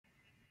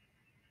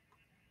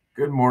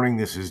Good morning.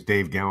 This is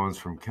Dave Gallons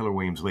from Keller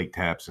Williams Lake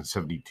Taps and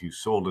 72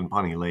 sold in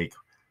Bonney Lake,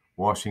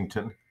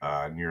 Washington,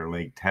 near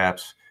Lake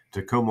Taps,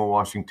 Tacoma,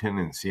 Washington,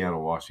 and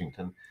Seattle,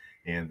 Washington.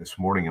 And this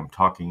morning I'm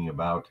talking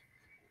about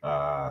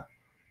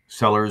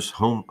sellers,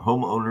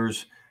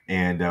 homeowners,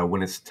 and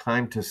when it's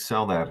time to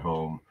sell that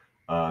home,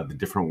 the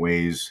different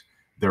ways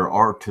there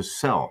are to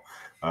sell.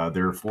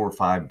 There are 4 or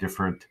 5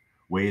 different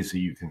ways that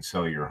you can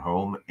sell your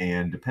home,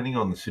 and depending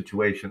on the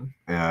situation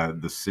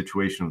of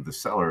the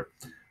seller,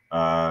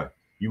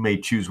 you may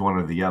choose one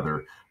or the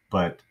other,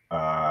 but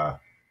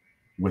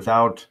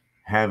without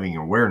having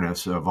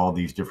awareness of all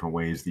these different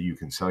ways that you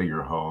can sell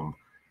your home,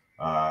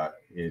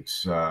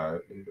 it's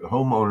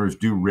homeowners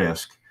do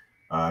risk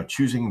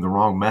choosing the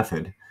wrong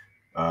method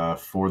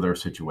for their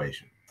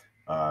situation.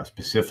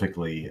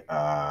 Specifically,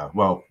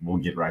 well, we'll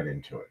get right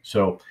into it.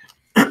 So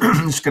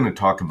I'm just going to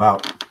talk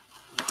about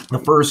the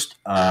first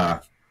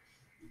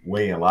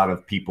way a lot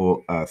of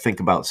people think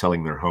about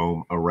selling their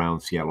home around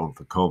Seattle and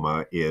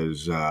Tacoma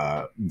is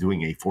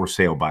doing a for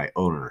sale by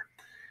owner.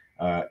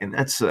 And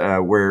that's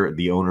where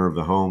the owner of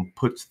the home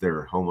puts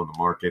their home on the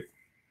market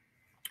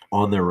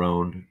on their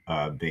own.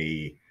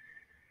 They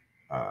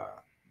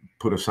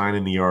put a sign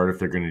in the yard if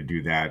they're going to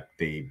do that.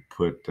 They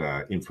put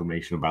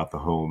information about the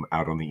home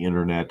out on the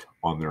internet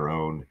on their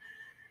own.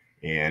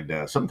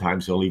 And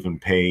sometimes they'll even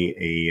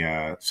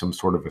pay some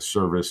sort of a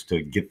service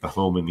to get the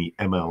home in the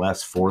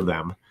MLS for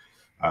them,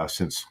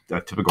 since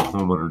a typical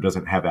homeowner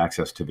doesn't have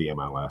access to the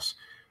MLS.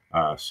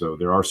 So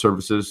there are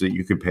services that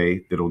you can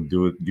pay that'll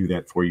do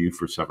that for you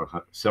for several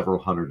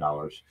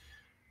 $100s.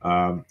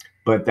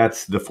 But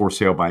that's the for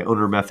sale by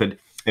owner method.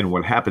 And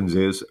what happens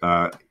is,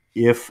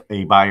 if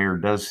a buyer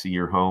does see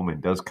your home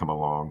and does come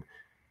along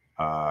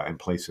and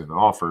place an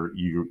offer,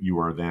 you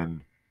are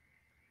then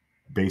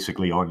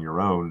basically on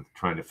your own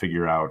trying to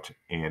figure out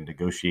and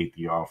negotiate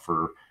the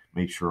offer,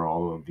 make sure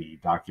all of the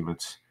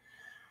documents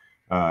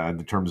and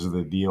the terms of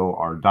the deal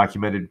are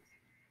documented,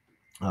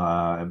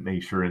 and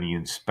make sure any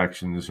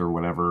inspections or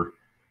whatever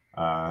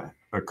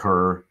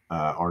occur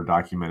are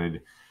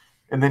documented.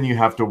 And then you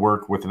have to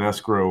work with an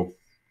escrow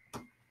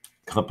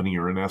company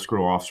or an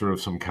escrow officer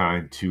of some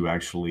kind to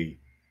actually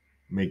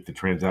make the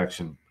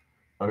transaction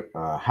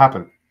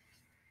happen.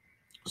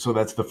 So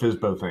that's the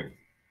FSBO thing.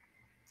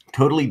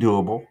 Totally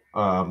doable.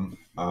 A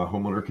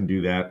homeowner can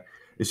do that.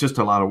 It's just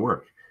a lot of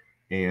work.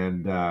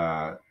 And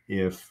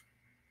if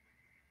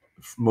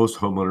most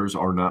homeowners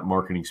are not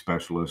marketing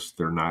specialists,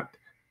 they're not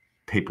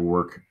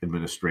paperwork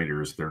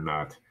administrators, they're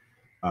not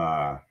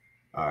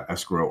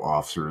escrow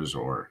officers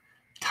or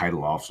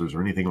title officers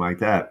or anything like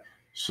that.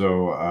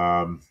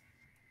 So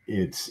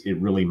it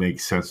really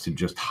makes sense to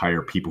just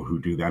hire people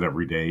who do that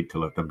every day to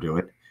let them do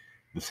it.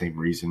 The same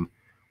reason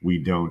we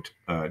don't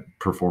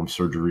perform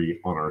surgery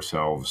on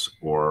ourselves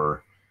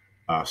or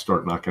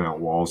start knocking out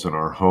walls in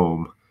our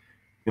home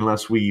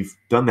unless we've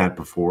done that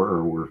before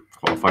or we're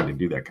qualified to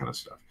do that kind of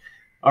stuff.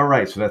 All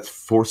right, so that's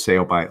for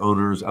sale by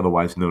owners,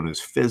 otherwise known as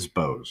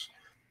FSBOs.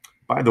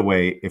 By the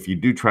way, if you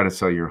do try to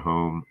sell your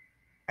home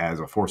as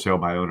a for sale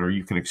by owner,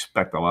 you can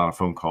expect a lot of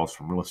phone calls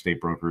from real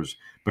estate brokers,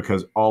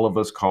 because all of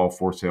us call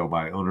for sale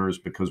by owners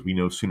because we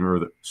know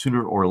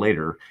sooner or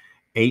later,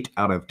 8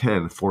 out of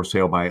 10 for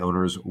sale by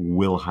owners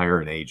will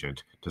hire an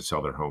agent to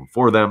sell their home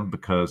for them,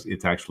 because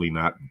it's actually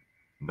not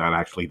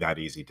actually that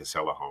easy to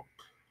sell a home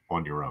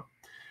on your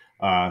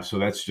own. So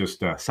that's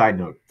just a side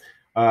note.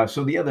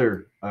 So the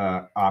other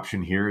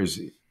option here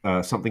is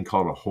something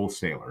called a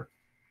wholesaler.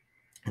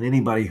 And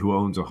anybody who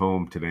owns a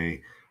home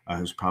today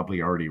has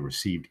probably already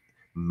received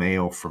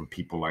mail from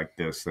people like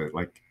this, that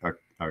like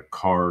a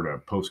card, a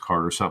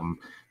postcard or something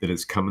that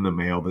has come in the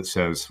mail that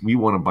says, we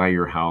want to buy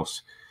your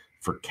house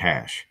for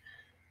cash.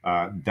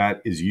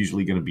 That is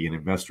usually going to be an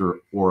investor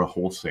or a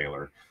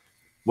wholesaler.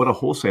 What a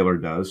wholesaler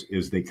does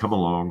is they come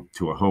along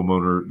to a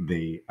homeowner,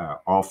 they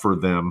offer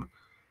them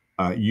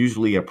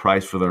usually a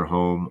price for their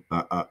home.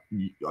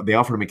 They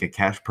offer to make a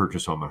cash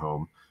purchase on the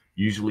home,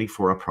 usually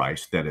for a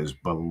price that is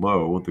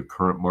below the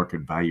current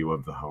market value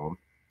of the home,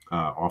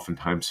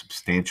 oftentimes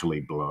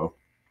substantially below.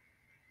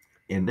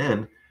 And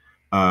then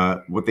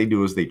what they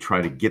do is they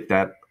try to get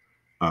that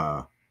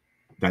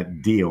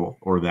deal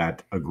or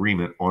that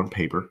agreement on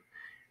paper,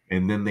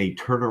 and then they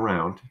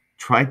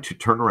try to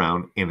turn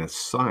around and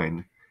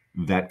assign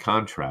that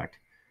contract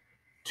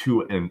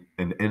to an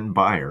end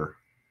buyer,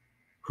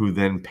 who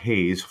then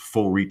pays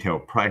full retail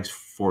price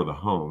for the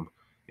home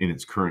in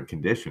its current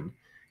condition.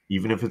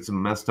 Even if it's a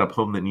messed up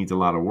home that needs a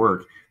lot of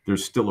work,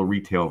 there's still a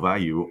retail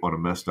value on a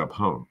messed up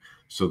home.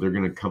 So they're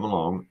going to come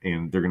along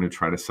and they're going to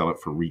try to sell it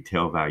for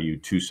retail value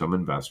to some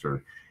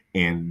investor,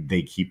 and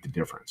they keep the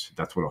difference.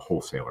 That's what a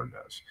wholesaler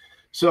does.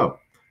 So,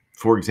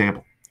 for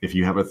example, if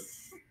you have a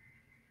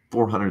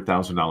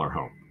 $400,000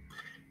 home,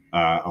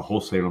 a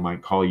wholesaler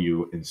might call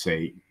you and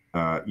say,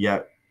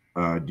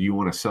 do you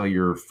want to sell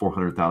your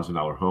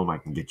 $400,000 home? I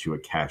can get you a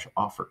cash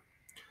offer.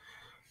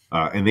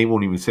 And they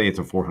won't even say it's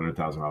a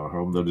 $400,000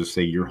 home. They'll just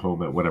say your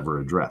home at whatever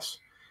address.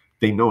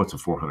 They know it's a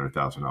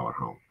 $400,000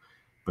 home,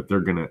 but they're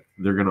gonna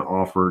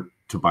offer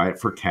to buy it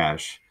for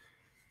cash,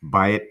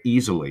 buy it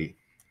easily,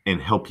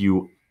 and help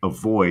you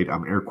avoid,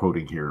 I'm air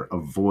quoting here,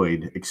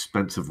 avoid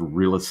expensive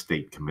real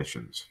estate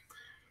commissions.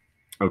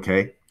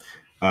 Okay.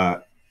 Uh,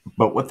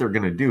 but what they're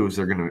going to do is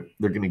they're going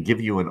to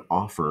give you an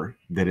offer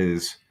that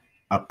is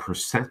a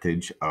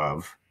percentage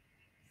of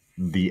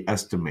the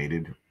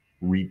estimated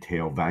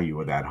retail value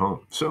of that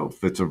home. So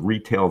if it's a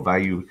retail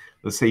value,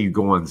 let's say you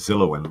go on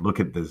Zillow and look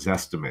at the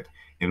Zestimate,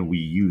 and we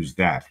use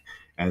that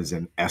as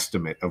an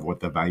estimate of what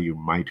the value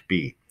might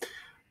be.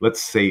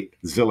 Let's say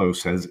Zillow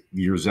says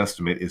your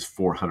Zestimate is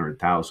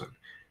 400,000.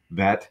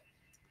 That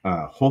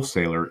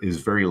wholesaler is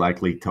very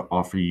likely to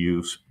offer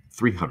you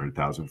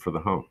 300,000 for the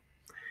home,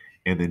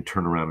 and then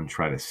turn around and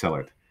try to sell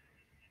it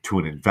to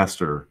an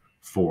investor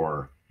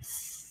for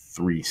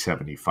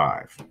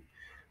 375.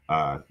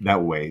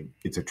 That way,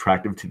 it's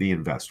attractive to the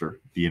investor.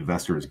 The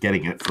investor is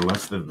getting it for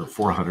less than the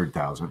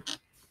 400,000,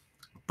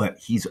 but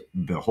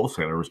the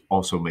wholesaler is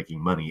also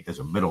making money as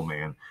a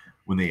middleman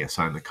when they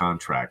assign the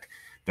contract.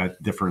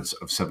 That difference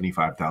of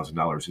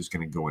 $75,000 is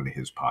going to go into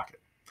his pocket.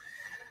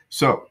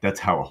 So that's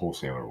how a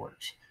wholesaler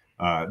works.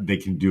 They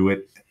can do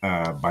it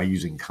by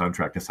using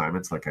contract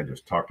assignments, like I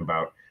just talked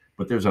about,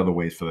 but there's other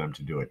ways for them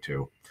to do it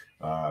too.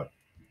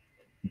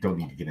 Don't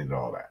need to get into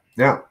all that.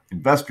 Now,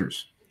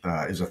 investors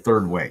is a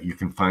third way. You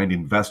can find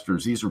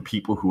investors. These are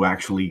people who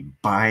actually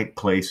buy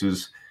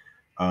places,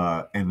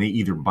 and they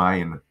either buy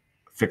and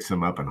fix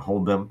them up and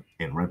hold them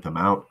and rent them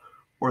out,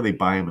 or they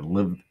buy them and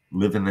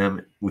live in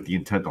them with the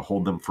intent to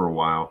hold them for a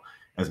while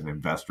as an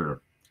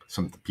investor.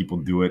 Some people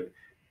do it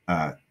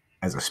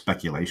as a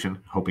speculation,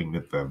 hoping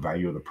that the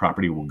value of the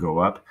property will go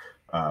up.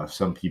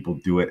 Some people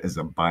do it as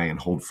a buy and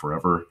hold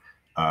forever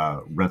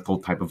rental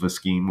type of a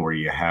scheme, where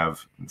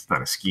it's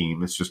not a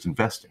scheme, it's just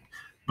investing.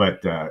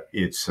 But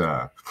it's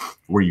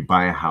where you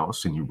buy a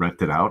house and you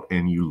rent it out,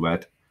 and you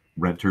let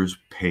renters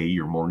pay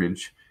your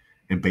mortgage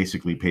and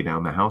basically pay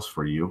down the house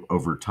for you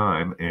over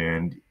time.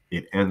 And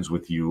it ends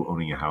with you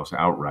owning a house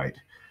outright,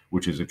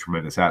 which is a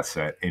tremendous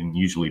asset. And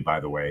usually,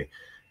 by the way,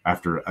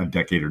 after a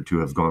decade or two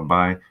has gone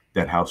by,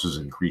 that house is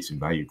increased in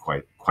value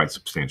quite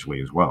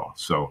substantially as well.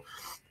 So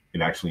it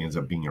actually ends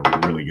up being a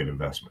really good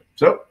investment.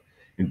 So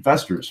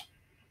investors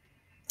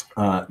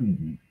are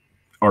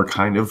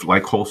kind of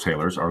like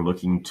wholesalers, are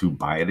looking to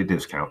buy at a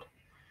discount.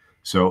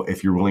 So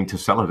if you're willing to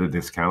sell at a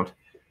discount,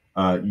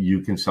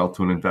 you can sell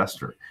to an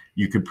investor.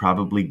 You could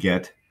probably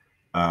get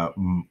a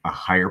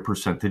higher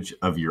percentage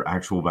of your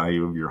actual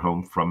value of your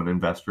home from an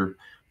investor.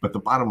 But the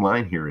bottom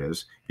line here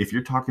is, if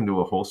you're talking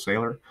to a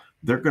wholesaler,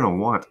 they're going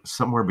to want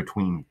somewhere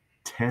between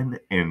 10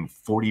 and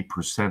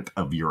 40%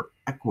 of your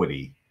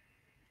equity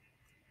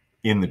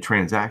in the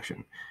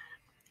transaction.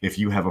 If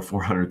you have a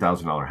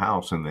 $400,000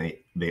 house and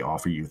they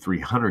offer you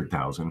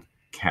 $300,000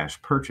 cash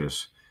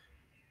purchase,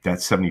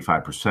 that's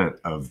 75%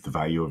 of the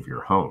value of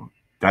your home.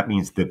 That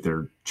means that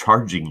they're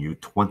charging you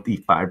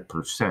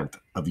 25%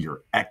 of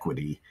your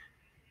equity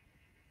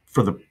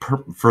for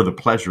the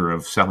pleasure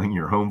of selling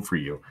your home for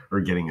you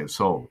or getting it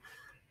sold.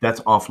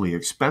 That's awfully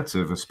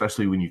expensive,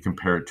 especially when you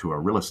compare it to a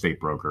real estate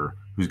broker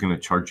who's going to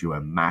charge you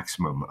a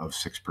maximum of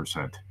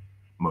 6%,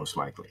 most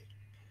likely.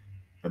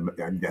 And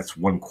that's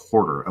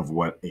 1/4 of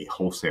what a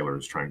wholesaler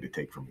is trying to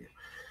take from you.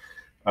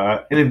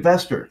 An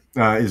investor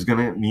is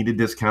going to need a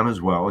discount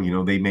as well. You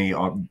know,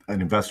 an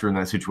investor in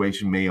that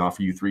situation may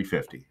offer you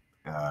 $350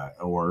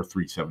 or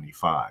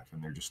 $375,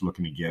 and they're just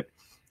looking to get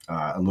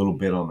a little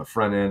bit on the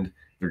front end.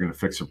 They're going to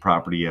fix a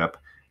property up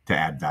to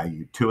add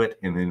value to it,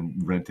 and then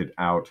rent it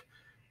out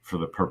for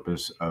the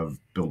purpose of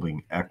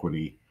building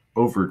equity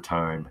over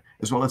time,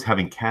 as well as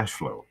having cash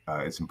flow.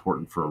 It's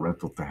important for a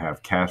rental to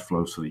have cash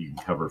flow so that you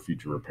can cover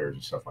future repairs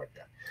and stuff like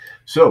that.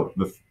 So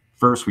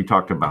first we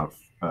talked about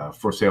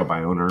for sale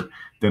by owner.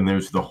 Then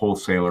there's the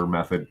wholesaler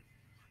method,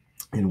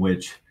 in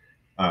which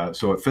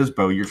so at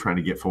FSBO, you're trying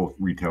to get full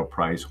retail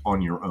price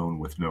on your own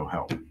with no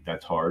help.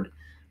 That's hard.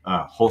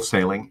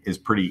 Wholesaling is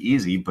pretty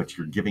easy, but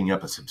you're giving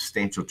up a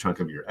substantial chunk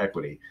of your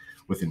equity.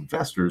 With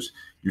investors,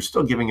 you're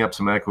still giving up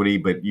some equity,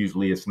 but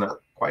usually it's not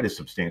quite as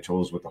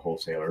substantial as with the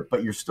wholesaler,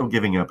 but you're still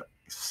giving up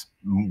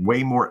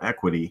way more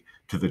equity,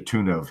 to the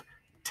tune of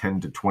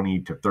 10 to 20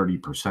 to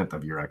 30%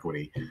 of your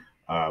equity.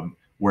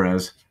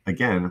 Whereas,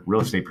 again,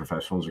 real estate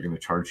professionals are going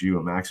to charge you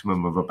a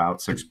maximum of about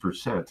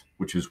 6%,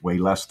 which is way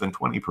less than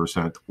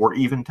 20% or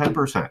even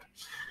 10%.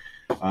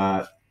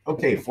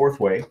 Okay, fourth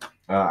way.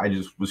 I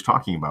just was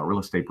talking about real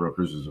estate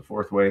brokers as a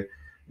fourth way.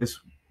 This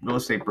real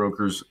estate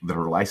brokers that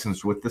are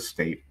licensed with the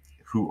state,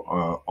 who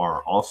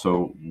are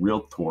also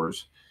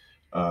realtors,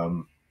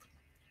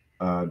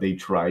 they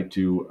try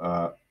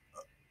to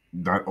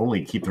not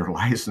only keep their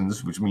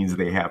license, which means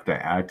they have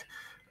to act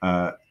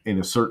in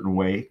a certain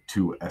way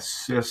to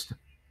assist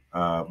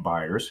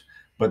buyers,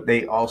 but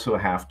they also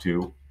have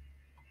to,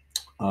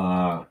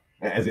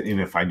 in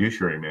a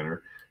fiduciary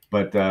manner.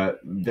 But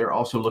they're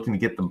also looking to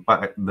get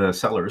the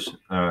sellers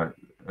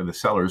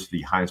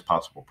the highest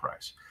possible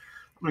price.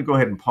 I'm going to go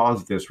ahead and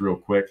pause this real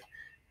quick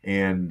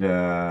and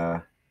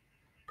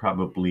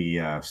probably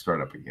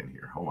start up again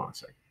here. Hold on a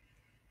second.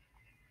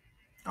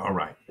 All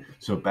right.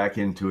 So back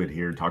into it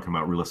here, talking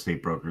about real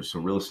estate brokers. So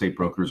real estate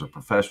brokers are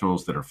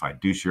professionals that are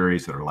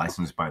fiduciaries that are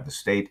licensed by the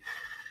state,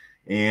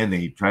 and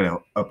they try to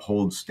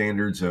uphold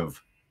standards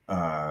of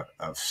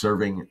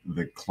serving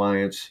the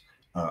clients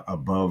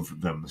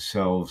above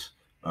themselves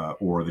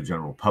or the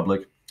general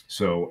public.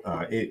 So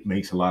it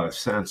makes a lot of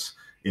sense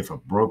if a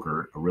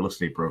broker, a real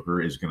estate broker,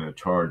 is going to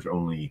charge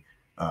only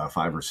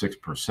 5 or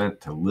 6%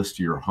 to list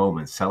your home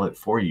and sell it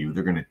for you.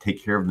 They're going to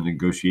take care of the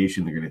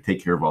negotiation. They're going to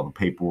take care of all the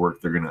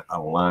paperwork. They're going to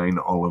align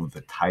all of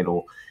the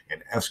title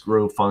and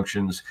escrow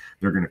functions.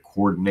 They're going to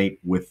coordinate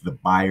with the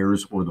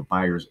buyers or the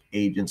buyer's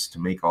agents to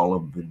make all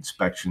of the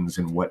inspections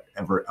and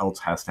whatever else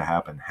has to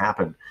happen.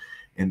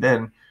 And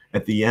then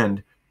at the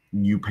end,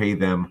 you pay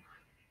them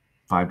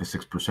 5 to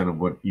 6% of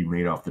what you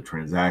made off the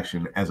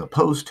transaction, as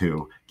opposed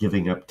to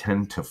giving up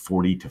 10 to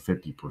 40 to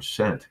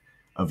 50%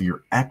 of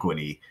your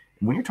equity.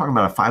 When you're talking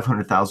about a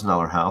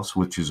 $500,000 house,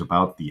 which is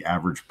about the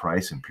average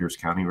price in Pierce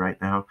County right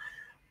now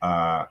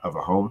of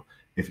a home,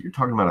 if you're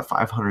talking about a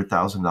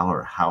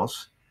 $500,000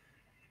 house,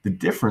 the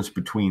difference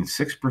between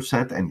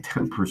 6% and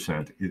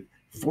 10% is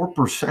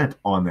 4%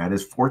 on that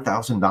is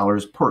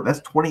 $4,000 per.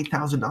 That's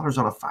 $20,000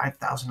 on a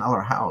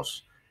 $5,000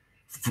 house.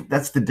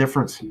 That's the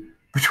difference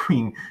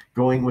between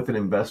going with an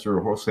investor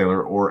or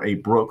wholesaler or a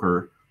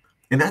broker,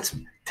 and that's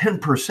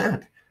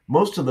 10%.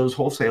 Most of those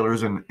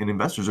wholesalers and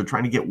investors are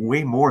trying to get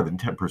way more than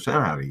 10%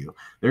 out of you.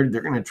 They're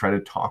going to try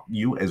to talk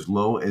you as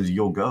low as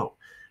you'll go.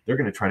 They're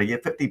going to try to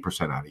get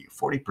 50% out of you,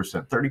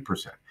 40%,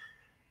 30%.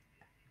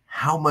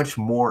 How much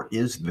more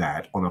is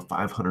that on a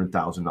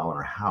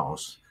 $500,000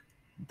 house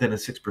than a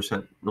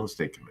 6% real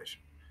estate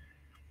commission?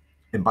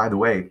 And by the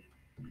way,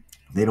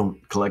 they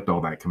don't collect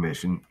all that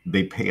commission.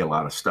 They pay a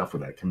lot of stuff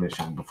with that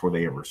commission before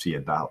they ever see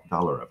a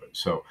dollar of it.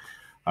 So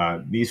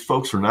these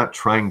folks are not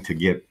trying to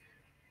get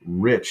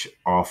rich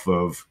off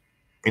of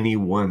any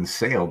one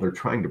sale. They're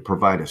trying to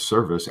provide a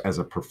service as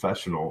a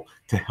professional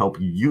to help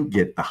you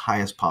get the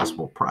highest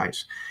possible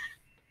price,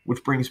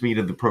 which brings me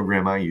to the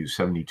program I use,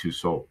 72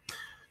 Sold.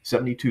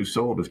 72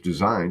 Sold is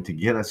designed to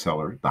get a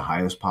seller the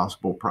highest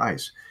possible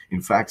price. In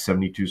fact,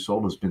 72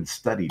 Sold has been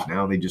studied.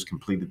 Now they just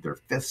completed their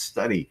 5th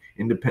study,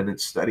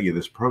 independent study of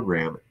this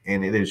program,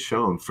 and it has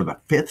shown for the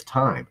 5th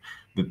time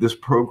that this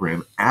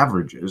program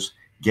averages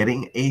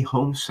getting a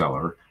home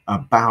seller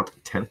about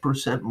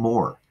 10%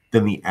 more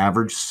than the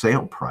average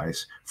sale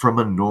price from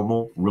a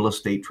normal real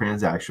estate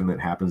transaction that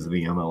happens in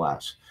the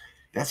MLS.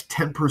 That's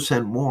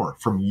 10% more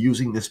from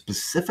using this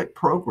specific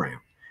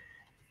program.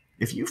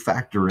 If you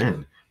factor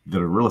in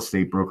that a real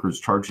estate broker is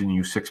charging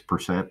you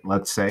 6%,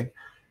 let's say,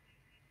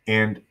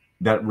 and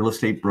that real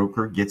estate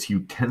broker gets you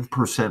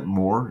 10%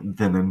 more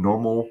than a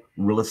normal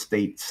real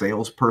estate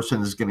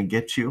salesperson is going to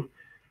get you,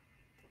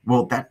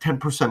 well, that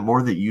 10%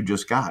 more that you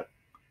just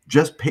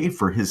paid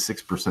for his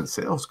 6%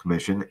 sales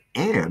commission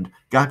and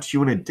got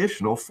you an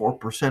additional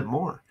 4%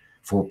 more.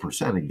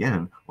 4%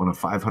 again on a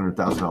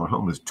 $500,000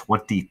 home is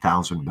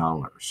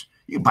 $20,000.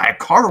 You can buy a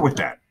car with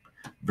that,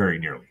 very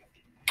nearly.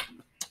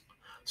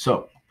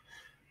 So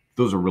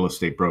those are real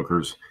estate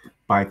brokers.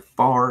 By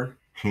far,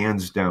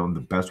 hands down, the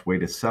best way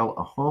to sell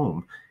a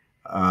home.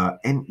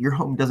 And your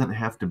home doesn't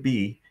have to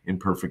be in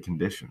perfect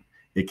condition.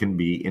 It can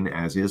be in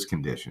as-is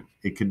condition.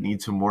 It could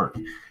need some work.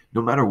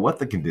 No matter what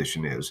the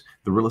condition is,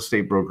 the real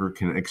estate broker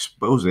can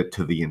expose it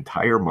to the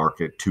entire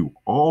market, to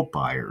all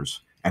buyers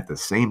at the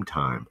same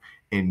time,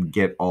 and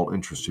get all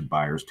interested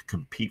buyers to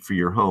compete for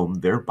your home,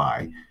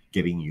 thereby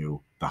getting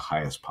you the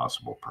highest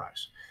possible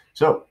price.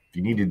 So if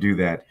you need to do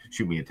that,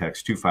 shoot me a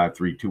text,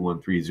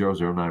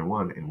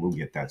 253-213-0091, and we'll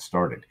get that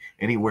started.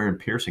 Anywhere in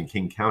Pierce and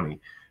King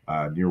County,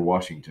 near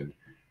Washington,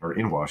 or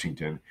in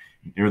Washington,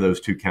 near those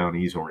two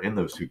counties or in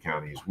those two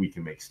counties, we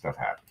can make stuff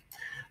happen.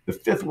 The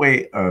 5th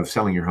way of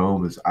selling your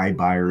home is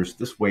iBuyers.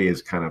 This way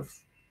is kind of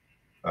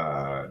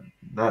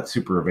not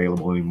super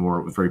available anymore.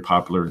 It was very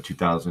popular in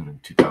 2000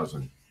 and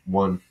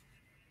 2001,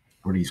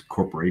 where these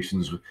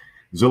corporations,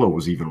 Zillow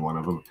was even one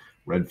of them,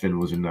 Redfin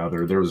was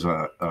another. There was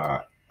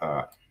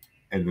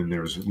and then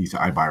there's these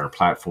iBuyer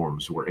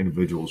platforms where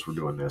individuals were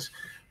doing this.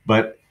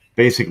 But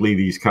basically,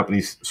 these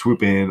companies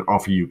swoop in,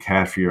 offer you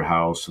cash for your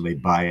house, and they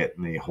buy it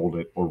and they hold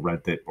it or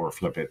rent it or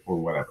flip it or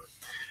whatever.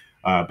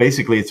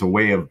 Basically, it's a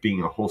way of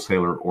being a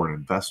wholesaler or an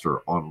investor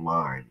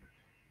online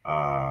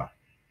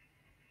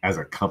as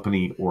a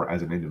company or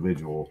as an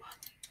individual,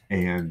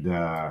 and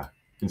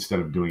instead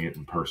of doing it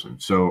in person.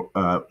 So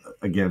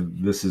again,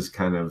 this is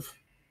kind of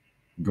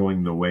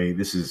going the way.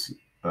 This is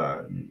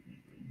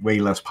way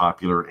less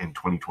popular in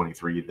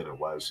 2023 than it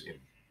was in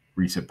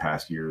recent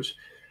past years.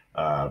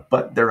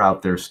 But they're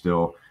out there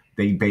still.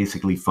 They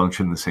basically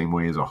function the same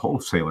way as a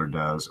wholesaler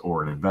does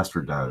or an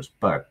investor does,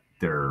 but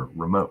they're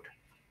remote.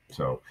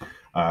 So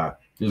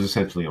there's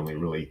essentially only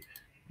really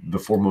the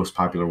 4 most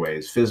popular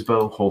ways: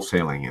 FSBO,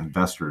 wholesaling,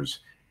 investors,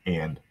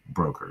 and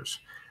brokers.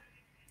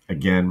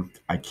 Again,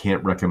 I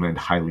can't recommend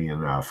highly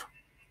enough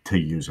to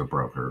use a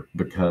broker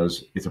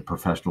because it's a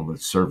professional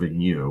that's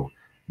serving you,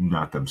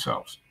 not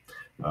themselves.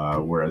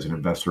 Whereas an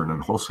investor and a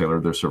wholesaler,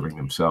 they're serving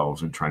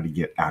themselves and trying to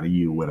get out of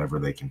you whatever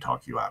they can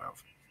talk you out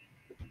of.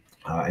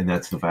 And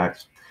that's the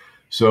facts.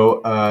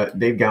 So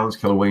Dave Gowans,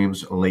 Keller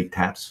Williams, Lake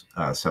Tapps,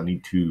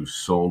 72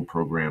 sold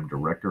program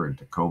director in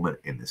Tacoma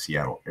in the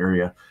Seattle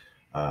area.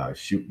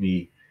 Shoot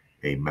me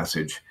a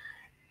message.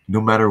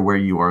 No matter where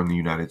you are in the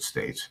United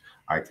States,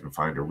 I can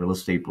find a real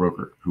estate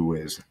broker who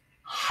is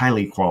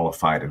highly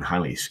qualified and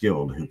highly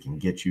skilled who can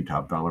get you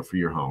top dollar for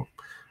your home.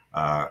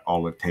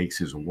 All it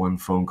takes is one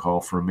phone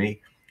call from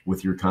me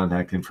with your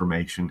contact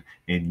information,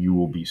 and you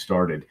will be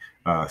started.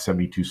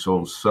 72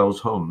 sells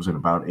homes in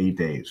about 8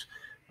 days.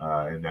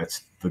 And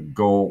that's the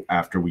goal.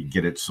 After we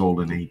get it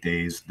sold in 8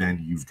 days,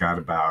 then you've got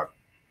about,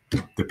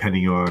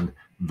 depending on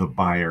the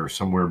buyer,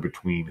 somewhere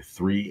between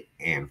 3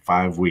 and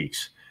 5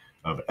 weeks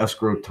of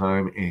escrow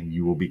time, and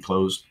you will be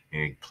closed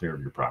and clear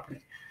of your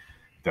property.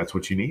 If that's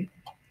what you need,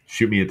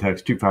 shoot me a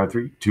text,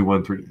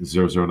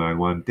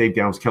 253-213-0091. Dave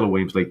Gowans, Keller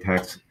Williams, Lake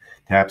Tapps,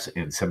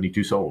 and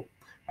 72 sold.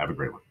 Have a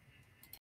great one.